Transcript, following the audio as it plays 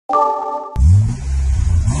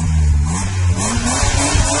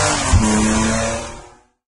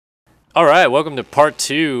Alright, welcome to part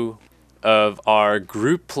 2 of our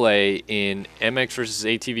group play in MX vs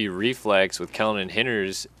ATV Reflex with Kellen and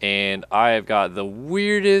Hinners, and I have got the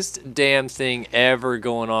weirdest damn thing ever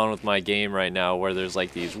going on with my game right now, where there's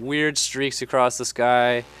like these weird streaks across the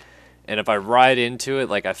sky, and if I ride into it,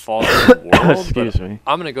 like I fall through the world. Excuse me.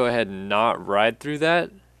 I'm gonna go ahead and not ride through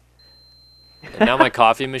that. And now my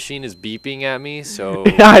coffee machine is beeping at me, so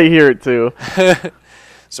I hear it too.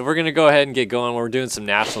 So we're going to go ahead and get going. We're doing some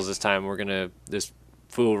nationals this time. We're going to just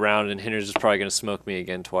fool around, and Hinners is probably going to smoke me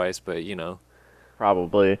again twice, but, you know.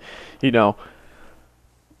 Probably. You know.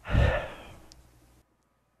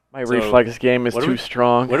 My reflex game is too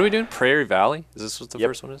strong. What are we doing? Prairie Valley? Is this what the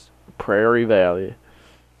first one is? Prairie Valley.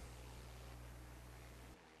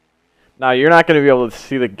 Now, you're not going to be able to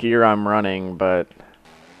see the gear I'm running, but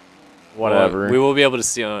whatever. Well, we will be able to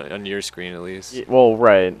see on your screen, at least. Well,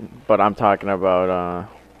 right, but I'm talking about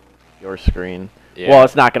your screen. Yeah. Well,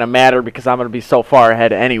 it's not going to matter because I'm going to be so far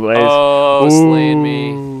ahead anyways. Oh, slaying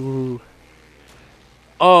me.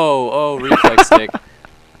 Oh, reflex stick.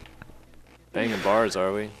 Banging bars,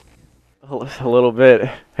 are we? A little bit.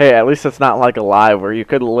 Hey, at least it's not like a live where you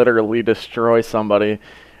could literally destroy somebody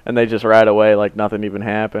and they just ride away like nothing even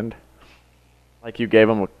happened. Like you gave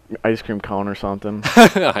them an ice cream cone or something.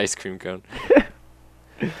 Ice cream cone.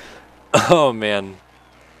 Oh, man.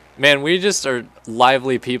 Man, we just are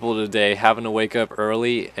lively people today, having to wake up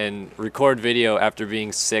early and record video after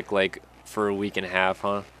being sick like for a week and a half,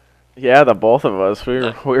 huh? Yeah, the both of us.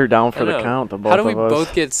 We were down for the count, the both of us. How do we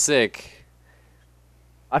both get sick?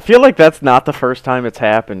 I feel like that's not the first time it's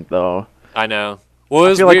happened, though. I know.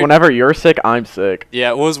 Well, I feel like whenever you're sick, I'm sick.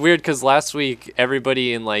 Yeah, it was weird because last week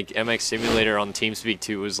everybody in like MX Simulator on TeamSpeak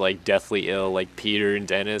 2 was like deathly ill, like Peter and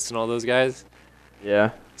Dennis and all those guys.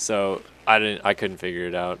 Yeah. So I couldn't figure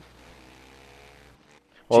it out.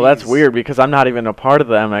 Well, Jeez. That's weird because I'm not even a part of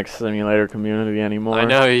the MX Simulator community anymore. I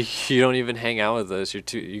know, you don't even hang out with us.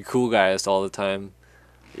 You cool guys all the time.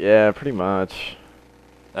 Yeah, pretty much.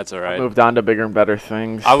 That's alright. I moved on to bigger and better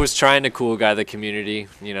things. I was trying to cool guy the community,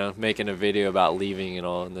 you know, making a video about leaving and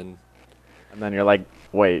all, and then you're like,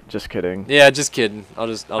 wait, just kidding. Yeah, just kidding.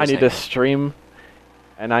 I need to stream,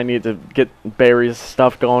 and I need to get Barry's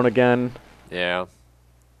stuff going again. Yeah.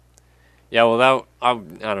 Yeah, well, I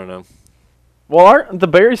don't know. Well, the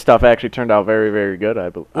Barry stuff actually turned out very, very good, I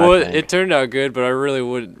think. Well, it turned out good, but I really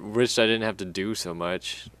wish I didn't have to do so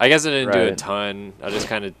much. I guess I didn't do a ton. I just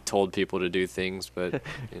kind of told people to do things, but,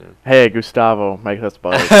 you know. Hey, Gustavo, make us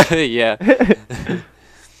buzz. Yeah.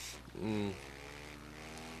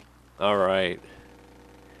 All right.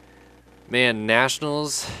 Man,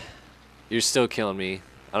 nationals, you're still killing me.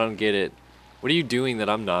 I don't get it. What are you doing that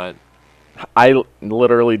I'm not? I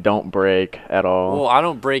literally don't brake at all. Well, I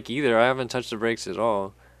don't brake either. I haven't touched the brakes at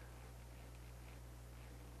all.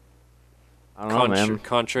 I don't know, man.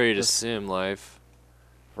 Contrary to sim life.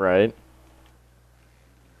 Right.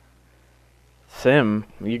 Sim,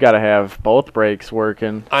 you gotta have both brakes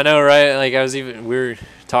working. I know, right? Like we were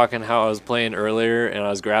talking how I was playing earlier, and I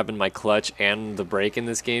was grabbing my clutch and the brake in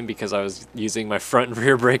this game because I was using my front and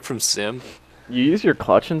rear brake from sim. You use your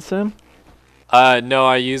clutch in sim? No,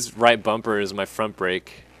 I use right bumper as my front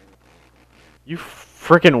brake. You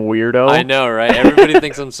freaking weirdo. I know, right? Everybody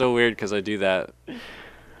thinks I'm so weird because I do that.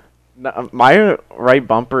 No, my right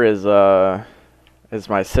bumper is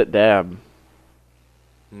my sit dab.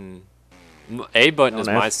 A button is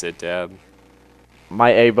my sit dab.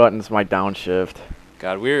 My A button's my downshift.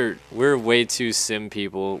 God, we're way too sim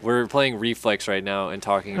people. We're playing Reflex right now and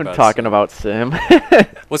talking about sim.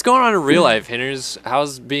 What's going on in real life, Hinners?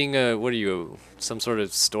 How's being what are you, some sort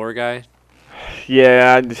of store guy?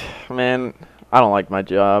 Yeah, man, I don't like my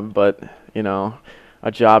job, but, you know, a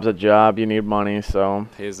job's a job. You need money, so.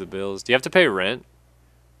 Pays the bills. Do you have to pay rent?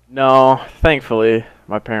 No, thankfully,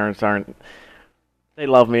 my parents aren't. They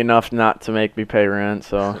love me enough not to make me pay rent,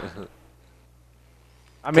 so.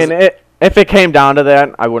 I mean, if it came down to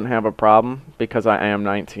that, I wouldn't have a problem because I am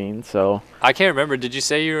 19, so. I can't remember. Did you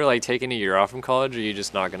say you were like taking a year off from college, or are you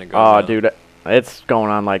just not gonna go? Oh, dude, it's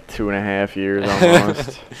going on like 2.5 years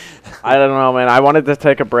almost. I don't know, man. I wanted to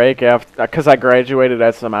take a break after because I graduated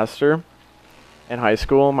that semester in high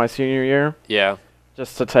school, my senior year. Yeah.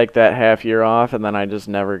 Just to take that half year off, and then I just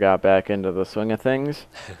never got back into the swing of things.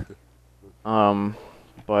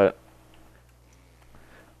 But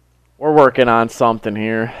we're working on something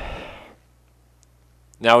here.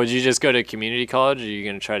 Now, would you just go to community college, or are you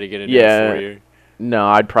going to try to get into a 4-year? No,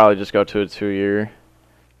 I'd probably just go to a 2-year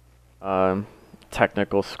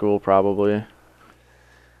technical school, probably.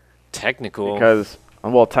 Technical? Because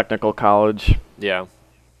well, technical college. Yeah.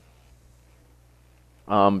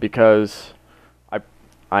 Because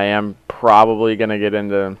I am probably gonna get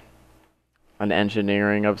into an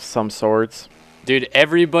engineering of some sorts. Dude,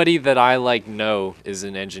 everybody that I like know is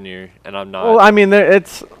an engineer, and I'm not. Well, I mean,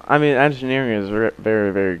 engineering is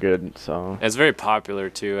very, very good. So It's very popular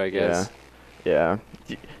too, I guess. yeah.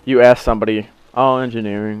 You ask somebody, oh,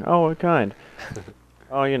 engineering. Oh, what kind?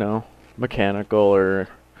 Oh, you know, mechanical or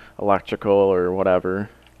electrical or whatever.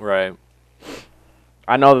 Right.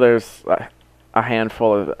 I know there's a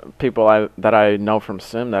handful of people that I know from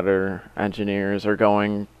Sim that are engineers or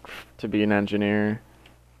going to be an engineer.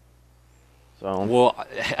 So. Well,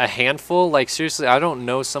 a handful? Like, seriously, I don't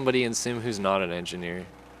know somebody in Sim who's not an engineer.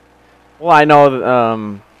 Well, I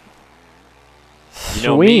know You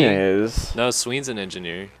know me. Sween is. No, Sween's an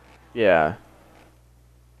engineer. Yeah.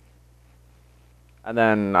 And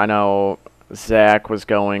then I know Zach was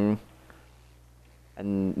going,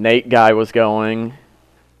 and Nate guy was going.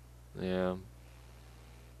 Yeah.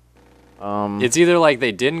 Um, It's either like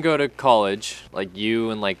they didn't go to college, like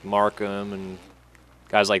you and like Markham and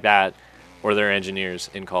guys like that, or they're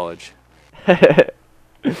engineers in college.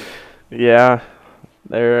 yeah,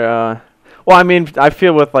 they're. Well, I mean, I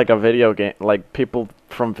feel with like a video game, like people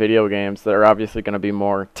from video games, they're obviously going to be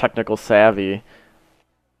more technical savvy.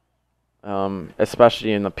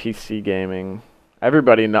 Especially in the PC gaming.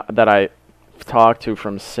 Everybody that I talk to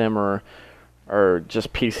from Sim or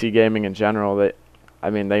just PC gaming in general, they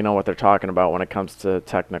know what they're talking about when it comes to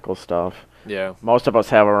technical stuff. Yeah. Most of us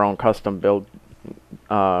have our own custom build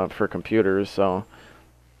for computers, so.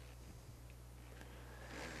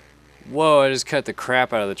 Whoa, I just cut the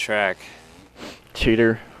crap out of the track.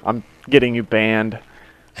 Cheater. I'm getting you banned.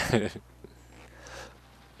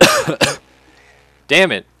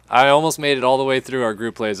 Damn it. I almost made it all the way through our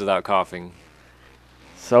group plays without coughing.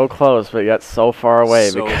 So close, but yet so far away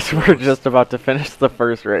So because close. we're just about to finish the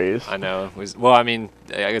first race. I know. Well, I mean,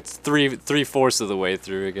 it's three-fourths of the way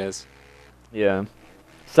through, I guess. Yeah.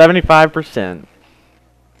 75%.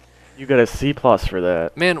 You got a C+ for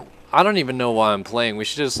that. Man, I don't even know why I'm playing. We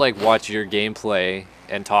should just, like, watch your gameplay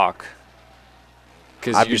and talk.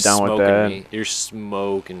 Because I'd you're be down with smoking that. me. You're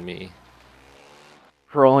smoking me.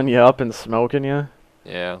 Rolling you up and smoking you?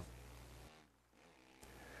 Yeah.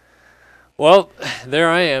 Well, there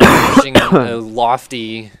I am, pushing a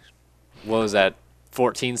lofty, what was that,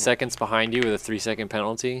 14 seconds behind you with a 3-second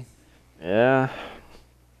penalty. Yeah.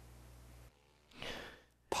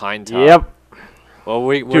 Pine Top. Yep. Well,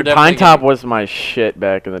 we're Dude, definitely Pine Top gonna- was my shit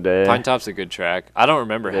back in the day. Pine Top's a good track. I don't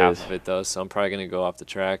remember It half is. of it, though, so I'm probably going to go off the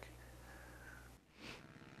track.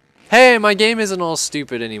 Hey, my game isn't all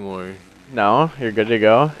stupid anymore. No, you're good to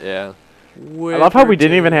go. Yeah. I love how we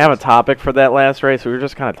didn't even have a topic for that last race. We were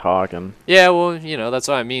just kind of talking. Yeah, well, you know, that's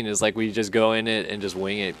what I mean, is like we just go in it and just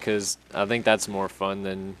wing it, because I think that's more fun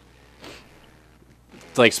than,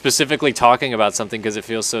 like, specifically talking about something, because it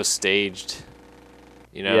feels so staged,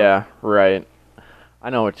 you know? Yeah, right. I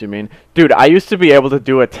know what you mean. Dude, I used to be able to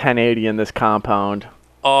do a 1080 in this compound.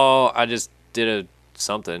 Oh, I just did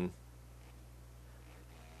something.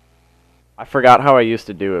 I forgot how I used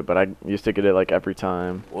to do it, but I used to get it like every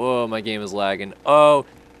time. Whoa, my game is lagging. Oh,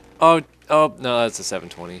 no, that's a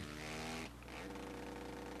 720.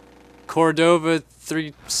 Cordova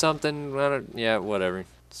 3 something. Yeah, whatever.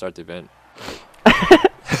 Start the event.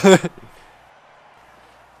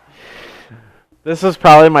 This is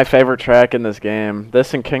probably my favorite track in this game.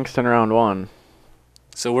 This and Kingston Round 1.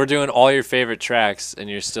 So we're doing all your favorite tracks, and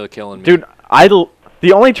you're still killing me. Dude,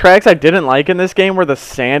 the only tracks I didn't like in this game were the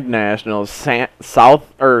Sand Nationals,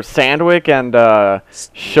 Sandwick and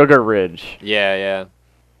Sugar Ridge. Yeah, yeah.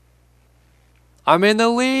 I'm in the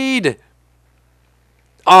lead.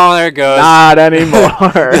 Oh, there it goes. Not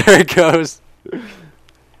anymore. There it goes.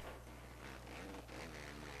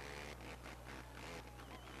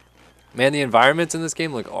 Man, the environments in this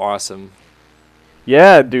game look awesome.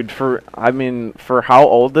 Yeah, dude. For how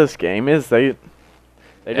old this game is, they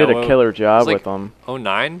did a well, killer job like with them.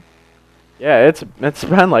 09? Yeah, it's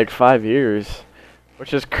been like 5 years,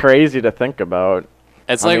 which is crazy to think about.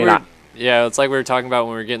 It's like it's like we were talking about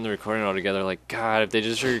when we were getting the recording all together. Like, God, if they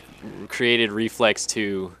just created Reflex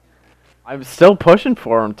 2. I'm still pushing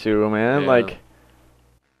for them to, man. Yeah. Like,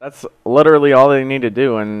 that's literally all they need to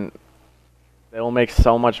do, and they'll make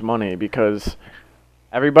so much money because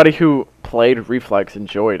everybody who played Reflex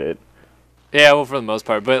enjoyed it. Yeah, well, for the most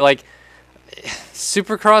part. But, like,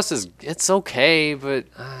 Supercross it's okay, but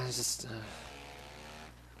it's just...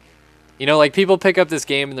 You know, like, people pick up this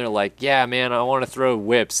game and they're like, yeah, man, I want to throw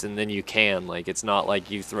whips, and then you can. Like, it's not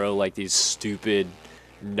like you throw, like, these stupid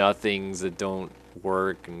nothings that don't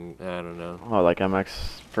work, and I don't know. Oh, like MX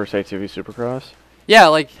first ATV Supercross. Yeah,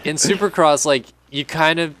 like in Supercross, like you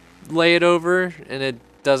kind of lay it over and it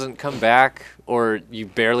doesn't come back, or you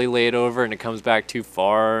barely lay it over and it comes back too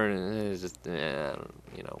far, and it's just, you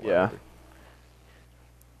know, Yeah. whatever.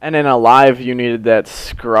 And in Alive, you needed that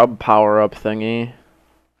scrub power-up thingy.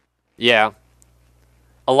 Yeah.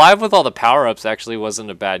 Alive with all the power-ups actually wasn't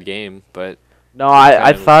a bad game, but... No,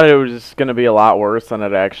 I thought it was going to be a lot worse than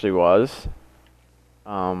it actually was.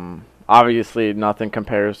 Obviously, nothing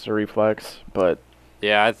compares to Reflex, but...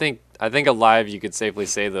 Yeah, I think Alive, you could safely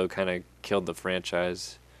say, though, kind of killed the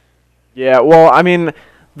franchise. Yeah, well, I mean,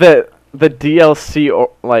 the DLC,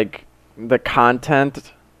 like, the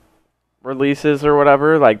content releases or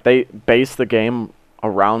whatever, like, they base the game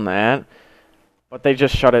around that, but they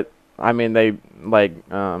just shut it... I mean, they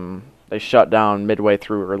shut down midway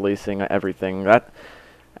through releasing everything.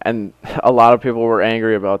 And a lot of people were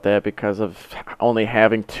angry about that because of only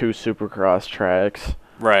having 2 Supercross tracks.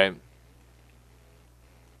 Right.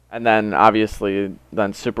 And then obviously,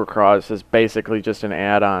 then Supercross is basically just an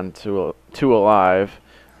add-on to Alive.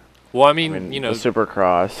 Well, I mean, you know, the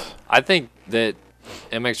Supercross. I think that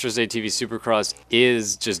MX vs ATV Supercross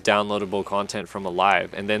is just downloadable content from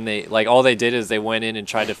Alive, and then all they did is they went in and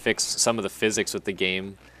tried to fix some of the physics with the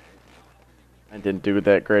game. I didn't do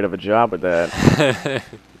that great of a job with that.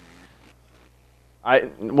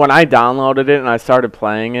 When I downloaded it and I started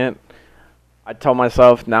playing it, I told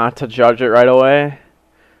myself not to judge it right away.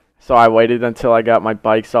 So I waited until I got my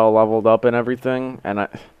bikes all leveled up and everything, and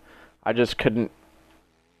I just couldn't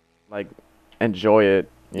like enjoy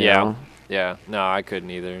it. You know? Yeah, no, I couldn't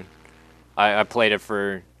either. I played it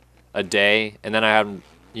for a day, and then I had,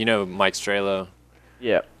 you know, Mike Strelo.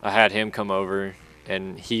 Yeah. I had him come over,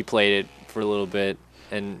 and he played it for a little bit,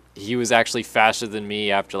 and he was actually faster than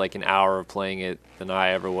me after like an hour of playing it than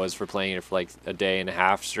I ever was for playing it for like a day and a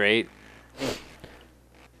half straight.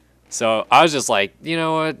 So I was just like, you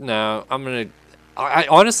know what? No, I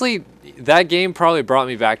honestly, that game probably brought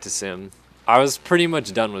me back to Sim. I was pretty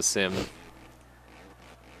much done with Sim.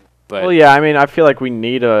 But well, yeah, I mean, I feel like we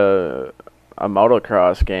need a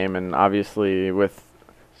motocross game, and obviously with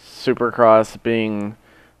Supercross being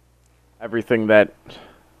everything that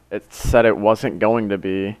it said it wasn't going to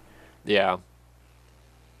be. Yeah.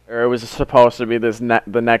 Or it was supposed to be this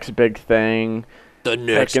the next big thing. The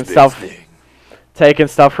next big thing. Taking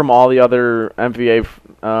stuff from all the other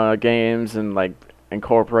MVA games and like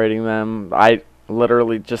incorporating them. I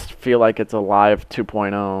literally just feel like it's Alive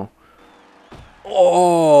 2.0.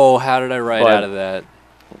 Oh, how did I write out of that?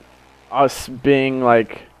 Us being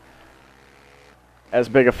like as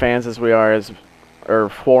big of fans as we are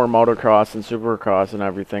for motocross and supercross and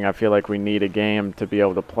everything, I feel like we need a game to be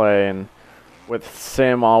able to play, and with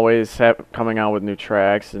Sim always coming out with new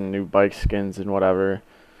tracks and new bike skins and whatever,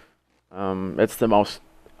 it's the most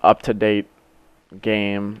up-to-date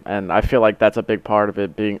game, and I feel like that's a big part of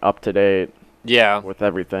it, being up-to-date. Yeah. With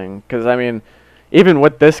everything, because I mean, even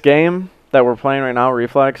with this game that we're playing right now,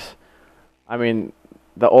 Reflex, I mean,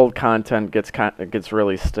 the old content gets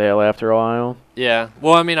really stale after a while. Yeah.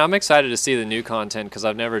 Well, I mean, I'm excited to see the new content because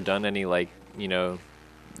I've never done any, like, you know,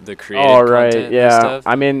 the creative content and stuff.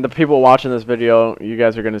 I mean, the people watching this video, you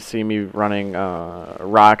guys are going to see me running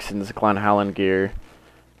Roxon's Glen Helen gear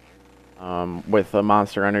with a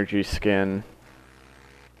Monster Energy skin,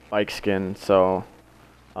 bike skin, so...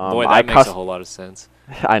 Boy, that makes a whole lot of sense.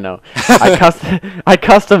 I know. I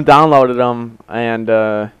custom downloaded them, and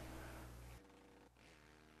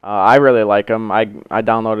I really like them. I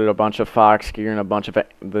downloaded a bunch of Fox gear and a bunch of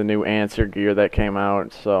the new Answer gear that came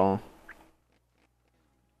out, so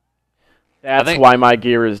that's why my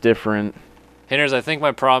gear is different. Hinders, I think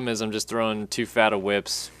my problem is I'm just throwing too fat of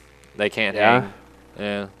whips. They can't hang.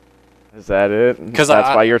 Yeah. Is that it? Because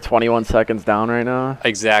that's why you're 21 seconds down right now?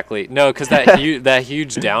 Exactly. No, because that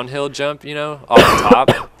huge downhill jump, you know, off the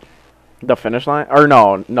top. The finish line? Or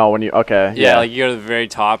no, when you... Okay, yeah. Like, you go to the very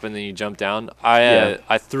top and then you jump down.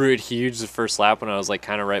 I threw it huge the first lap when I was, like,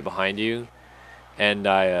 kind of right behind you. And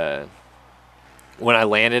when I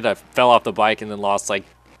landed, I fell off the bike and then lost, like,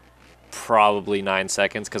 probably 9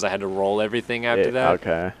 seconds because I had to roll everything after that.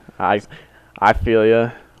 Okay. I feel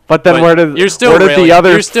you. But then where did the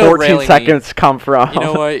other 14 seconds come from?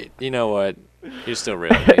 You know what? You're still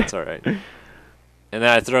railing me. It's all right. And then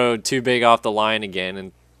I throw too big off the line again,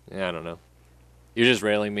 and I don't know. You're just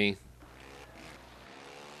railing me.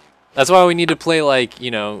 That's why we need to play, like,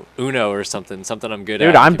 you know, Uno or something I'm good at.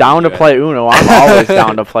 Dude, I'm down to play Uno. I'm always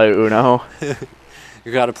down to play Uno.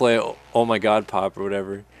 You got to play Oh My God Pop or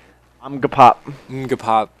whatever. I'm Gapop.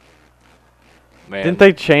 Gapop. Man. Didn't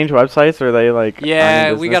they change websites, or are they like?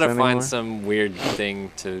 Yeah, we gotta anymore? find some weird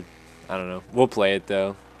thing to. I don't know. We'll play it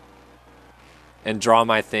though. And draw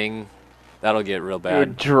my thing. That'll get real bad.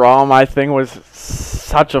 Dude, draw my thing was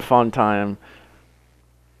such a fun time.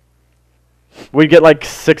 We'd get like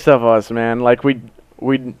 6 of us, man. Like we'd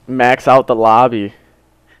max out the lobby,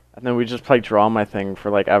 and then we just play draw my thing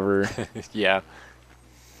for like ever. Yeah.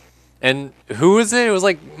 And who was it? It was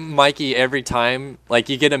like Mikey every time. Like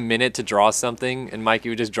you get a minute to draw something, and Mikey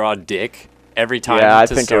would just draw a dick every time. Yeah, I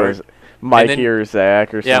to think start. it was Mikey then, or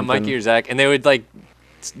Zach or something. Yeah, Mikey or Zach, and they would like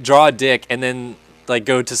draw a dick, and then like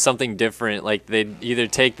go to something different. Like they'd either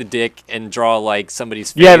take the dick and draw like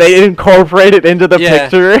somebody's face. Yeah, they incorporate it into the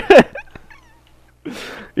picture.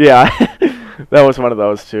 Yeah, that was one of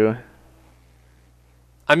those too.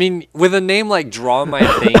 I mean, with a name like Draw My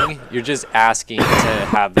Thing, you're just asking to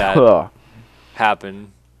have that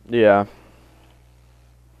happen. Yeah.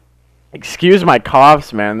 Excuse my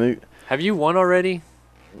coughs, man. Have you won already?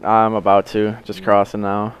 I'm about to. Just crossing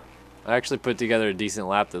now. I actually put together a decent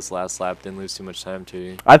lap this last lap. Didn't lose too much time to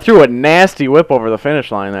you. I threw a nasty whip over the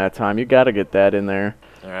finish line that time. You got to get that in there.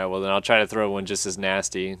 All right, well, then I'll try to throw one just as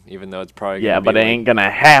nasty, even though it's probably Yeah, gonna but be it ain't going to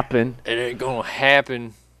happen. It ain't going to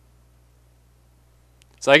happen.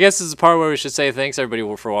 So I guess this is the part where we should say thanks, everybody,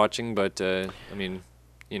 for watching. But, I mean,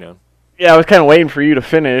 you know. Yeah, I was kind of waiting for you to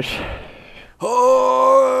finish.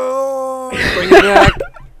 Oh, bring it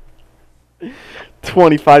back.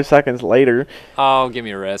 25 seconds later. Oh, give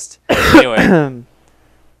me a rest. Anyway.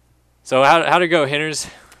 So how'd it go, Hinters?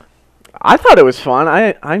 I thought it was fun.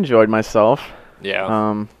 I enjoyed myself.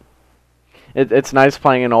 Yeah. It's nice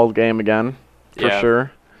playing an old game again, for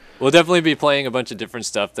sure. We'll definitely be playing a bunch of different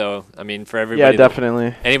stuff, though. I mean, for everybody. Yeah,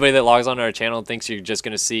 definitely. Anybody that logs on to our channel thinks you're just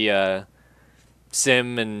going to see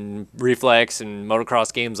sim and reflex and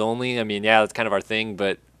motocross games only. I mean, yeah, that's kind of our thing,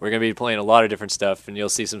 but we're going to be playing a lot of different stuff, and you'll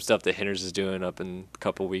see some stuff that Hinters is doing up in a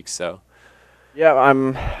couple weeks. So. Yeah,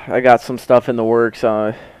 I got some stuff in the works.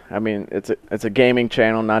 I mean, it's a gaming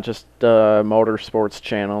channel, not just a motorsports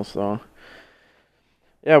channel. So,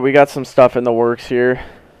 yeah, we got some stuff in the works here.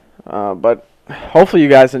 But hopefully you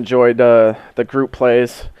guys enjoyed the group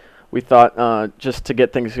plays. We thought just to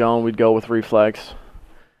get things going, we'd go with Reflex.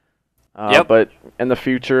 Yep. But in the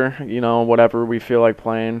future, you know, whatever we feel like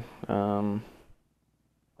playing.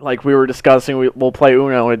 Like we were discussing, we'll play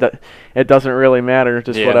Uno. It doesn't really matter.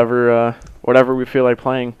 Just whatever we feel like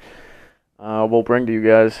playing, we'll bring to you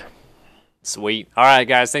guys. Sweet. All right,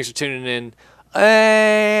 guys. Thanks for tuning in.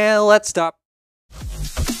 Let's stop.